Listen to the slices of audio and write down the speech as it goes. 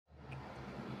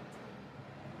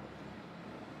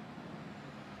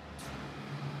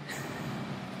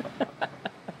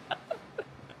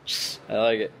I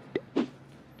like it.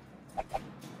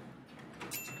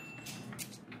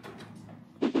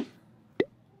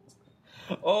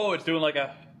 Oh, it's doing like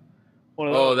a one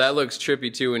of those. Oh, that looks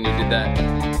trippy too when you did that.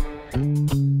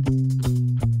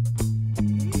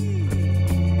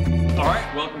 All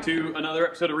right, welcome to another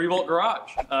episode of Revolt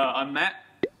Garage. I'm Matt.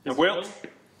 And Will.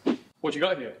 What you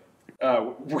got here?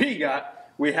 We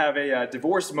have a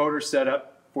divorce motor set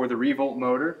up for the Revolt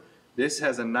motor. This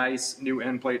has a nice new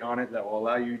end plate on it that will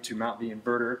allow you to mount the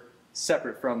inverter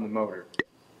separate from the motor.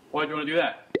 Why do you want to do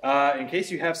that? In case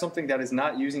you have something that is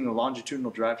not using the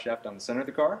longitudinal drive shaft down the center of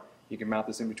the car, you can mount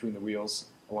this in between the wheels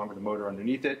along with the motor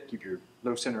underneath it, keep your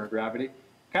low center of gravity.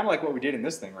 Kind of like what we did in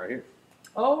this thing right here.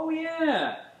 Oh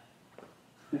yeah.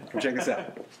 Check this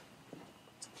out.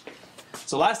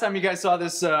 So last time you guys saw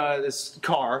this this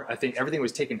car, I think everything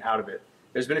was taken out of it.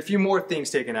 There's been a few more things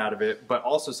taken out of it, but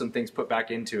also some things put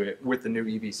back into it with the new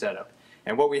EV setup.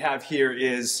 And what we have here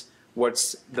is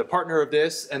what's the partner of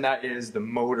this, and that is the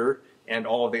motor and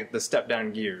all of the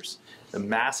step-down gears. The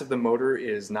mass of the motor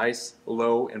is nice,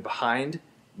 low, and behind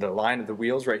the line of the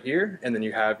wheels right here, and then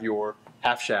you have your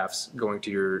half shafts going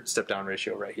to your step-down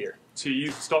ratio right here. So you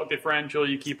use the stock differential,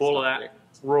 you keep all of that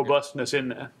robustness in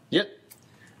there. Yep.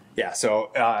 Yeah,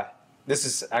 so this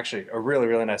is actually a really,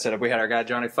 really nice setup. We had our guy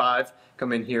Johnny 5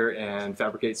 come in here and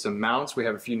fabricate some mounts. We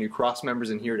have a few new cross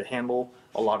members in here to handle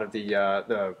a lot of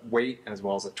the weight as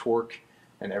well as the torque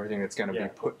and everything that's going to be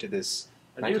put to this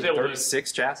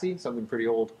 1936 chassis, something pretty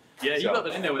old. Yeah, you got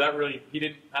that in there without really, you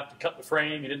didn't have to cut the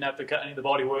frame, you didn't have to cut any of the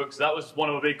bodywork. So that was one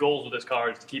of the big goals with this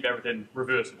car, is to keep everything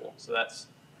reversible. So that's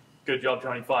good job,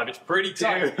 Johnny 5. It's pretty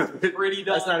tight. Pretty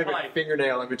That's not even tight. a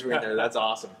fingernail in between there. That's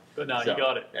awesome. But no, you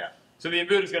got it. Yeah. So the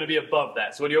inverter is going to be above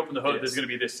that. So when you open the hood, there's going to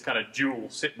be this kind of jewel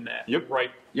sitting there. Yep.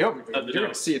 Right. Yep. at the You're going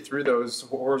nose. to see it through those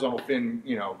horizontal fin,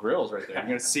 grills right there. You're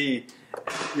going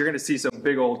to see some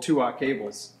big old 2-watt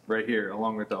cables right here,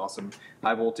 along with the awesome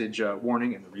high voltage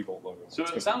warning and the Revolt logo. So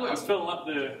it sounds like it's filling up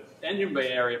the engine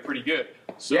bay area pretty good.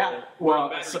 So Yeah, where well,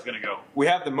 the battery's going to go? We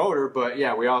have the motor, but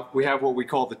yeah, we have what we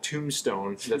call the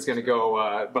tombstone that's going to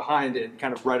go behind and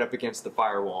kind of right up against the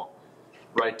firewall.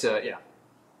 Right, yeah.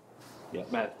 Yeah,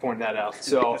 Matt pointed that out.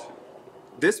 So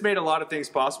this made a lot of things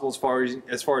possible as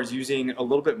far as using a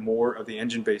little bit more of the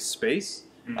engine bay space.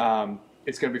 It's going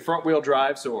to be front wheel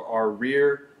drive, so our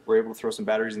rear, we're able to throw some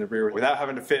batteries in the rear without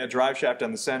having to fit a drive shaft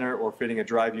down the center or fitting a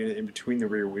drive unit in between the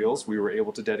rear wheels. We were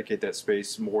able to dedicate that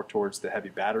space more towards the heavy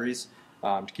batteries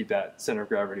to keep that center of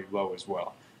gravity low as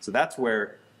well. So that's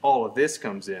where all of this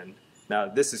comes in. Now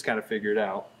this is kind of figured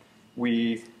out.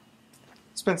 We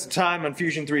spent some time on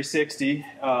Fusion 360,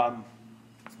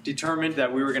 determined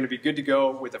that we were going to be good to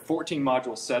go with a 14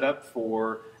 module setup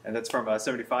and that's from a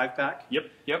 75 pack.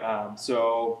 Yep.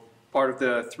 So part of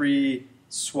the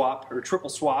triple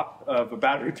swap of a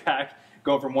battery pack,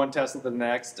 going from one Tesla to the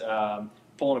next,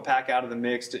 pulling a pack out of the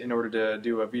mix in order to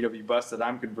do a VW bus that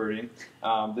I'm converting.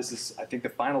 This is, I think, the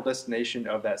final destination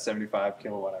of that 75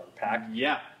 kilowatt hour pack.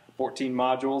 Yeah. 14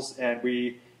 modules, and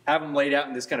we have them laid out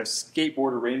in this kind of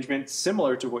skateboard arrangement,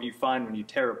 similar to what you find when you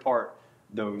tear apart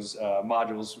those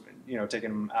modules, taking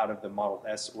them out of the Model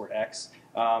S or X.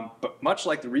 But much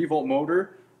like the Revolt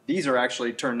motor, these are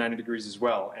actually turned 90 degrees as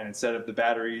well. And instead of the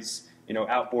batteries,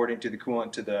 outboarding to the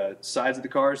coolant to the sides of the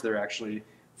cars, they're actually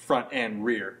front and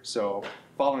rear. So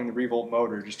following the Revolt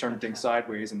motor, just turning things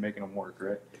sideways and making them work,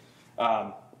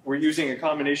 right? We're using a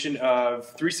combination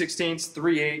of 3/16,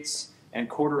 3/8, and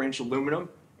 1/4-inch aluminum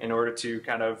in order to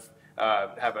kind of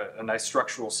have a nice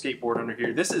structural skateboard under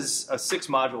here. This is a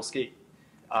 6-module skate.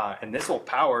 And this will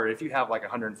power if you have like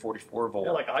 144 volt,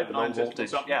 like a Hyper 9 voltage, or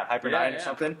something. yeah, Hyper 9 or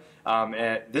something.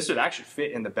 And this would actually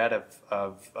fit in the bed of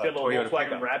Get a little Toyota Volkswagen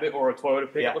pickup. Rabbit or a Toyota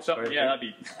pickup Yeah, or something.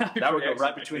 Toyota Yeah, that would go pretty right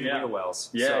excellent, between yeah. the wheel wells.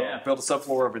 Yeah, so yeah. build a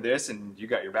subfloor over this, and you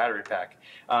got your battery pack.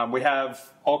 We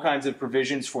have all kinds of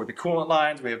provisions for the coolant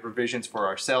lines. We have provisions for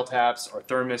our cell taps, our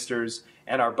thermistors,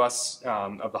 and our bus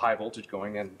of the high voltage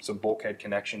going, and some bulkhead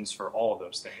connections for all of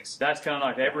those things. That's kind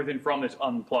of nice. Everything from this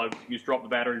unplugged. You just drop the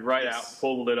battery right out,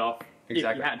 pull the lid off.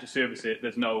 Exactly. If you had to service it,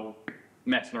 there's no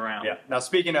messing around. Yeah. Now,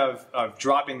 speaking of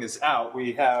dropping this out,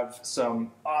 we have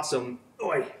some awesome,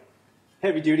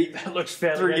 heavy duty, That looks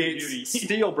fairly heavy 3/8 duty.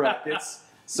 steel brackets.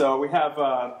 So we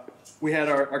had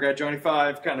our guy Johnny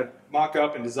 5 kind of mock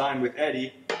up and design with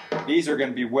Eddie. These are going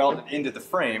to be welded into the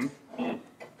frame,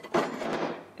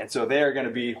 and so they are going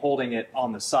to be holding it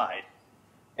on the side.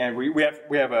 And we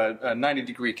have a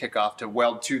 90-degree kickoff to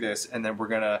weld to this, and then we're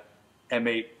going to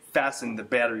fasten the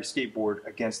battery skateboard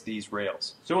against these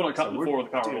rails. So we're not cutting the floor of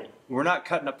the car. Dude, we're not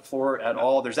cutting up the floor at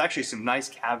all. There's actually some nice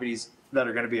cavities that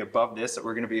are going to be above this that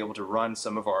we're going to be able to run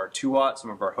some of our 2-watt, some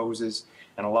of our hoses,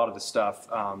 and a lot of the stuff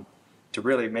to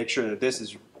really make sure that this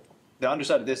is, the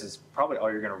underside of this is probably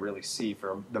all you're going to really see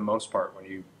for the most part when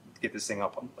you get this thing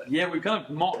up on the lid. Yeah, we've kind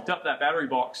of mocked up that battery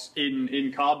box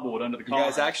in cardboard under the car.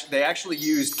 You guys they actually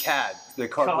used CAD, the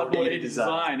cardboard aided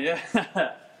design. Yeah.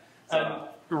 And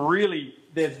really,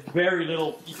 there's very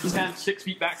little. If you stand 6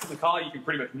 feet back from the car, you can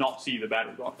pretty much not see the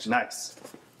battery box. Nice.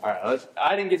 All right,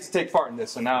 I didn't get to take part in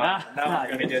this, so now I'm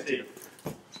going to get to.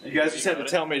 You guys just had to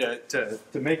tell me to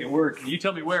make it work. You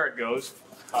tell me where it goes.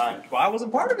 All right. Well, I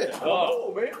wasn't part of it.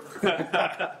 Oh,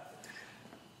 man.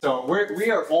 So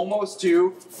we are almost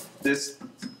to this.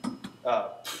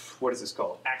 What is this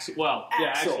called? Axle. Well,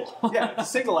 Axle. yeah, Yeah, it's a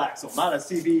single axle, not a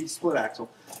CV split axle.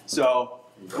 So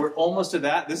we're almost to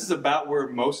that. This is about where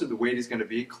most of the weight is going to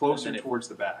be, closer towards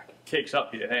the back. Kicks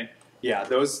up here, hey. Yeah,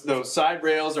 those side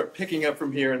rails are picking up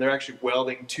from here, and they're actually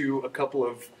welding to a couple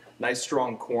of nice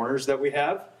strong corners that we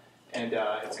have, and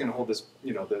it's going to hold this,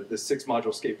 the 6-module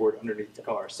skateboard underneath the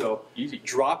car. So easy.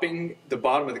 Dropping the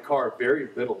bottom of the car very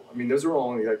little. I mean, those are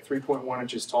only like 3.1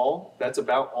 inches tall. That's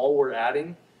about all we're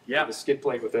adding. Yeah. The skid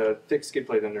plate with a thick skid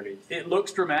plate underneath. It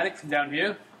looks dramatic from down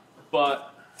here,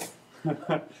 but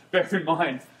bear in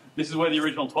mind, this is where the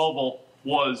original 12-volt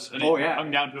was, and it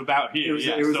hung down to about here.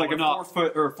 It was like a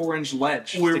 4-foot or 4-inch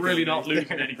ledge. We're really not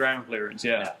losing any ground clearance.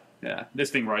 Yeah. This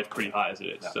thing rides pretty high as it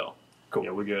is. Yeah. So cool.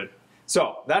 Yeah, we're good.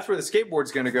 So that's where the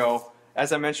skateboard's going to go.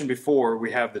 As I mentioned before,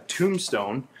 we have the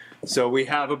tombstone. So we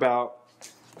have about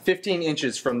 15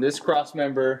 inches from this cross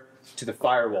member to the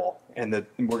firewall, and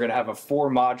we're going to have a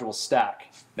 4-module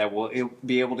stack that will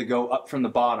be able to go up from the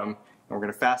bottom, and we're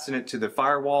going to fasten it to the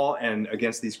firewall and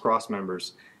against these cross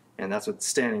members. And that's what's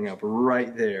standing up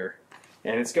right there.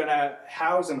 And it's going to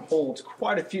house and hold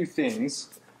quite a few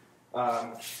things.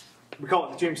 We call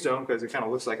it the tombstone because it kind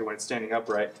of looks like it when it's standing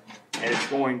upright. And it's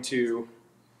going to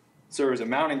serve as a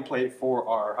mounting plate for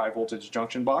our high voltage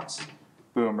junction box.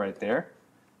 Boom, right there.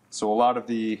 So a lot of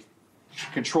the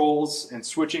controls and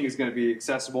switching is going to be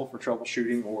accessible for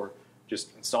troubleshooting or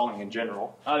just installing in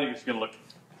general. I think it's going to look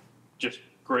just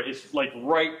great. It's like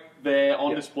right there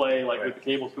on display, like with the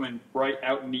cables coming right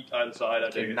out and neat either side. I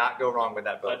dig it. Not go wrong with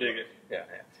that belt. I dig it. Yeah.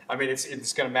 I mean,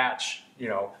 it's going to match,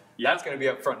 that's going to be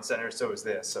up front and center, so is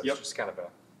this. So it's just kind of a...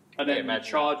 And then the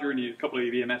charger and a couple of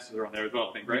BMSs are on there as well,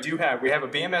 I think, right? We have a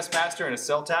BMS master and a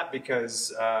cell tap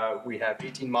because we have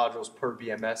 18 modules per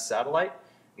BMS satellite.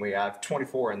 And we have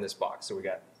 24 in this box, so we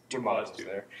got 2 modules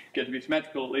there. Get to be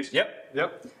symmetrical at least. Yep. And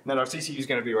then our CCU is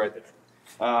going to be right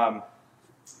there.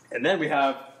 And then we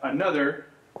have another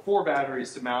 4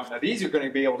 batteries to mount. Now these are going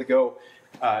to be able to go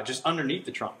just underneath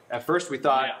the trunk. At first we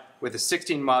thought with a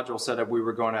 16 module setup we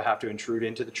were going to have to intrude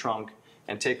into the trunk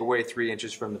and take away 3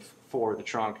 inches from the floor of the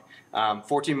trunk.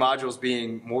 14 modules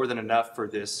being more than enough for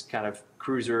this kind of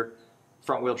cruiser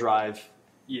front wheel drive.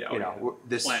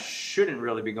 This shouldn't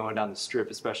really be going down the strip,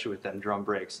 especially with them drum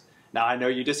brakes. Now I know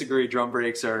you disagree, drum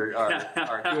brakes are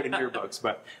good in your books,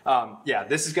 but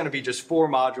this is going to be just 4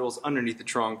 modules underneath the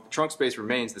trunk. The trunk space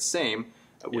remains the same.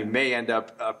 We may end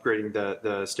up upgrading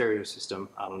the stereo system.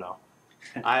 I don't know.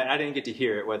 I didn't get to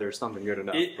hear it, whether it's something good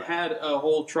enough. It had a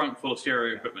whole trunk full of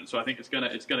stereo equipment, so I think it's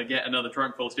gonna get another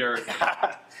trunk full of stereo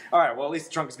equipment. All right, well at least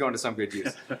the trunk is going to some good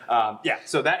use.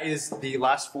 So that is the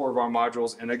last 4 of our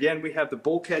modules, and again we have the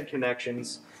bulkhead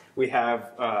connections. We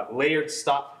have layered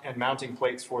stop and mounting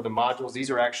plates for the modules. These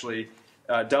are actually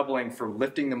doubling for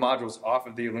lifting the modules off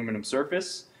of the aluminum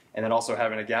surface, and then also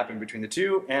having a gap in between the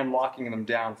two and locking them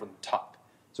down from the top.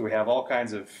 So we have all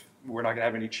kinds of, we're not going to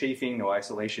have any chafing, no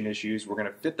isolation issues. We're going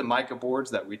to fit the mica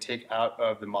boards that we take out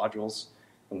of the modules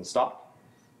in the stock.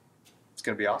 It's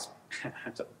going to be awesome.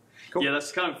 So, cool. Yeah,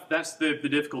 that's the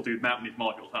difficulty with mounting these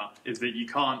modules, huh? Is that you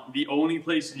can't, the only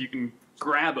places you can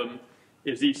grab them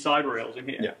is these side rails in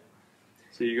here. Yeah.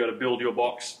 So you got to build your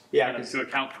box to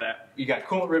account for that. You got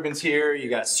coolant ribbons here, you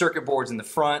got circuit boards in the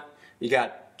front, you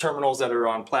got terminals that are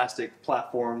on plastic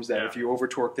platforms that if you over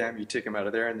torque them, you take them out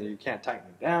of there and then you can't tighten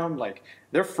them down. Like,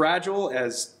 they're fragile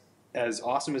as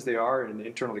awesome as they are and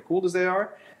internally cooled as they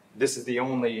are. This is the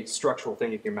only structural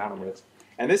thing you can mount them with.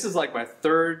 And this is like my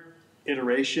 3rd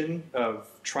iteration of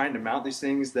trying to mount these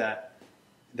things that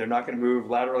they're not going to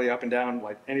move laterally up and down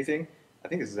like anything. I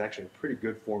think this is actually a pretty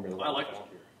good formula. I like it.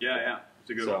 Yeah, it's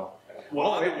a good one.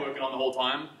 What I've been working on the whole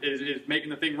time is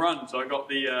making the thing run. So I got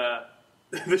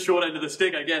the short end of the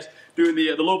stick, I guess, doing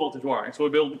the low voltage wiring. So we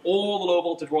build all the low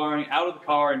voltage wiring out of the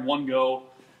car in one go.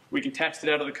 We can test it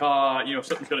out of the car. If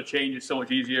something's going to change, it's so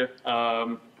much easier.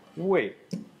 Wait,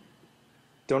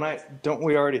 don't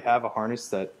we already have a harness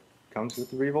that comes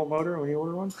with the Revolt motor when you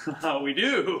order one? We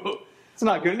do. It's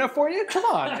not good enough for you? Come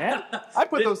on, man. I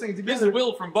put those things together. This is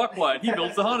Will from Buckwide. He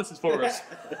builds the harnesses for us.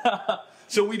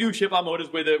 So we do ship our motors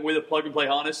with a plug and play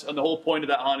harness, and the whole point of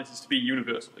that harness is to be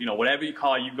universal. You know, whatever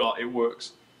car you've got, it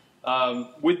works.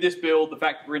 With this build, the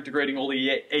fact that we're integrating all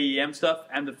the AEM stuff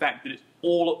and the fact that it's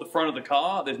all at the front of the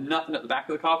car, there's nothing at the back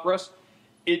of the car for us,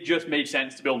 it just made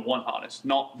sense to build one harness,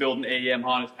 not build an AEM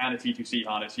harness and a T2C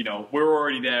harness. You know, we're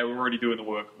already there, we're already doing the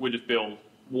work, we'll just build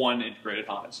one integrated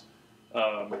harness.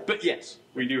 But yes,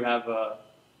 we do have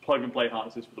plug and play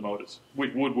harnesses for the motors,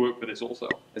 which would work for this also.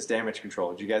 It's damage control.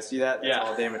 Did you guys see that? That's Yeah.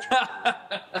 all damage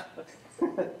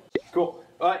control. Cool.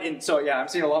 And so, yeah, I'm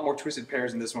seeing a lot more twisted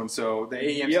pairs in this one. So the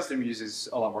AEM system uses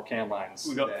a lot more CAN lines.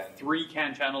 We've got 3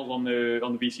 CAN channels on the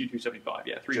VCU 275.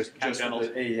 Yeah, 3 CAN channels.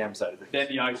 The AEM side of things. Then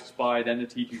the ISOSPI, then the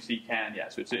T2C CAN. Yeah,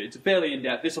 so it's fairly in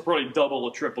depth. This will probably double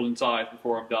or triple in size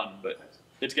before I'm done, but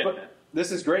it's getting there.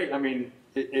 This is great. I mean,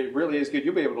 it really is good.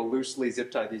 You'll be able to loosely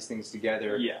zip tie these things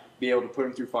together. Yeah. Be able to put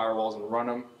them through firewalls and run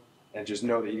them, and just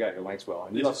know that you got your lengths well.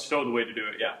 And This is so the way to do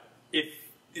it. Yeah. If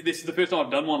this is the first time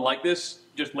I've done one like this,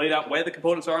 just laid out where the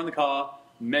components are in the car,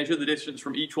 measure the distance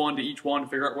from each one to each one,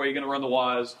 figure out where you're going to run the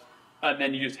wires, and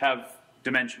then you just have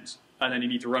dimensions. And then you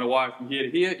need to run a wire from here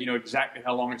to here. You know exactly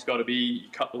how long it's got to be. You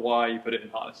cut the wire, you put it in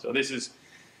harness. So this is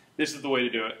the way to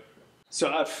do it.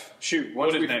 So shoot,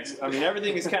 What is next? I mean,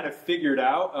 everything is kind of figured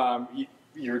out.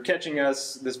 You're catching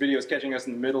us. This video is catching us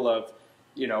in the middle of,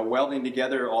 you know, welding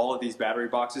together all of these battery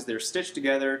boxes. They're stitched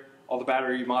together. All the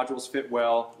battery modules fit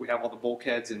well. We have all the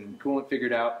bulkheads and coolant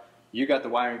figured out. You got the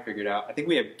wiring figured out. I think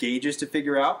we have gauges to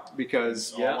figure out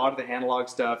because a lot of the analog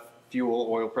stuff, fuel,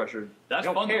 oil pressure, That's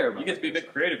don't fun. care about You get to be a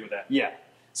bit creative with that. Yeah.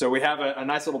 So we have a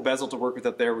nice little bezel to work with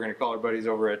up there. We're going to call our buddies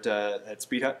over at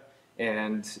Speed Hut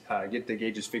and get the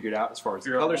gauges figured out as far as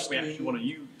the color we scheme. actually want to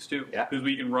use too. Yeah. Because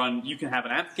you can have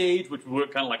an amp gauge, which would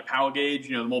work kind of like a power gauge.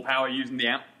 You know, the more power you use in the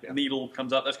amp needle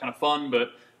comes up. That's kind of fun.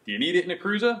 But do you need it in a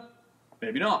cruiser?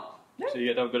 Maybe not. Yeah. So you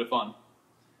get to have a bit of fun.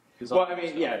 Well, I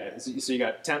mean, yeah. So you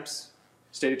got temps,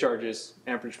 state of charges,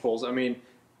 amperage pulls. I mean,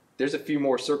 there's a few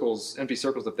more circles, empty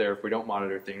circles up there if we don't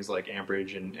monitor things like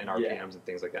amperage and RPMs and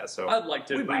things like that. So I'd like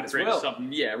to recreate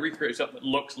something. Yeah, recreate something that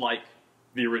looks like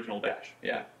the original dash.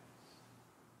 Yeah.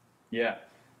 Yeah.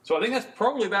 So I think that's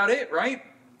probably about it, right?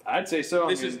 I'd say so.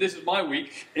 This is my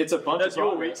week. It's a bunch That's of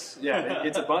your progress. Yeah,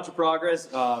 it's a bunch of progress.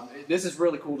 This is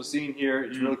really cool to see in here.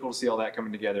 It's really cool to see all that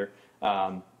coming together.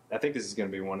 I think this is going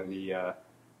to be one of the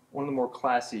more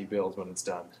classy builds when it's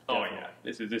done. Oh yeah,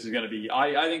 this is going to be.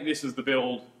 I think this is the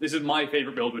build. This is my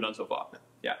favorite build we've done so far.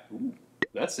 Yeah. Ooh,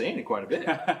 that's saying it quite a bit.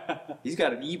 He's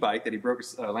got an e-bike that he broke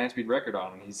a land speed record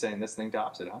on, and he's saying this thing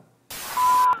tops it, huh?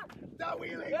 The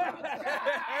Wheeling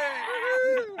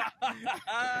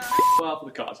Well, for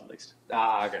the cars at least.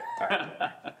 Ah, okay. All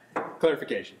right.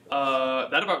 Clarification.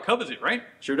 That about covers it, right?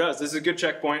 Sure does. This is a good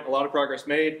checkpoint. A lot of progress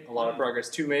made. A lot of progress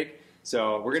to make.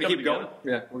 So we're going to keep going.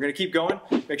 Yeah, we're going to keep going.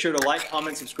 Make sure to like,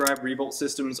 comment, subscribe Revolt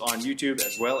Systems on YouTube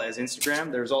as well as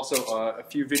Instagram. There's also a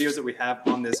few videos that we have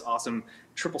on this awesome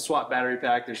triple swap battery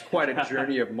pack. There's quite a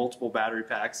journey of multiple battery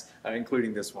packs,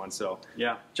 including this one. So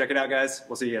Yeah. check it out, guys.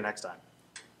 We'll see you next time.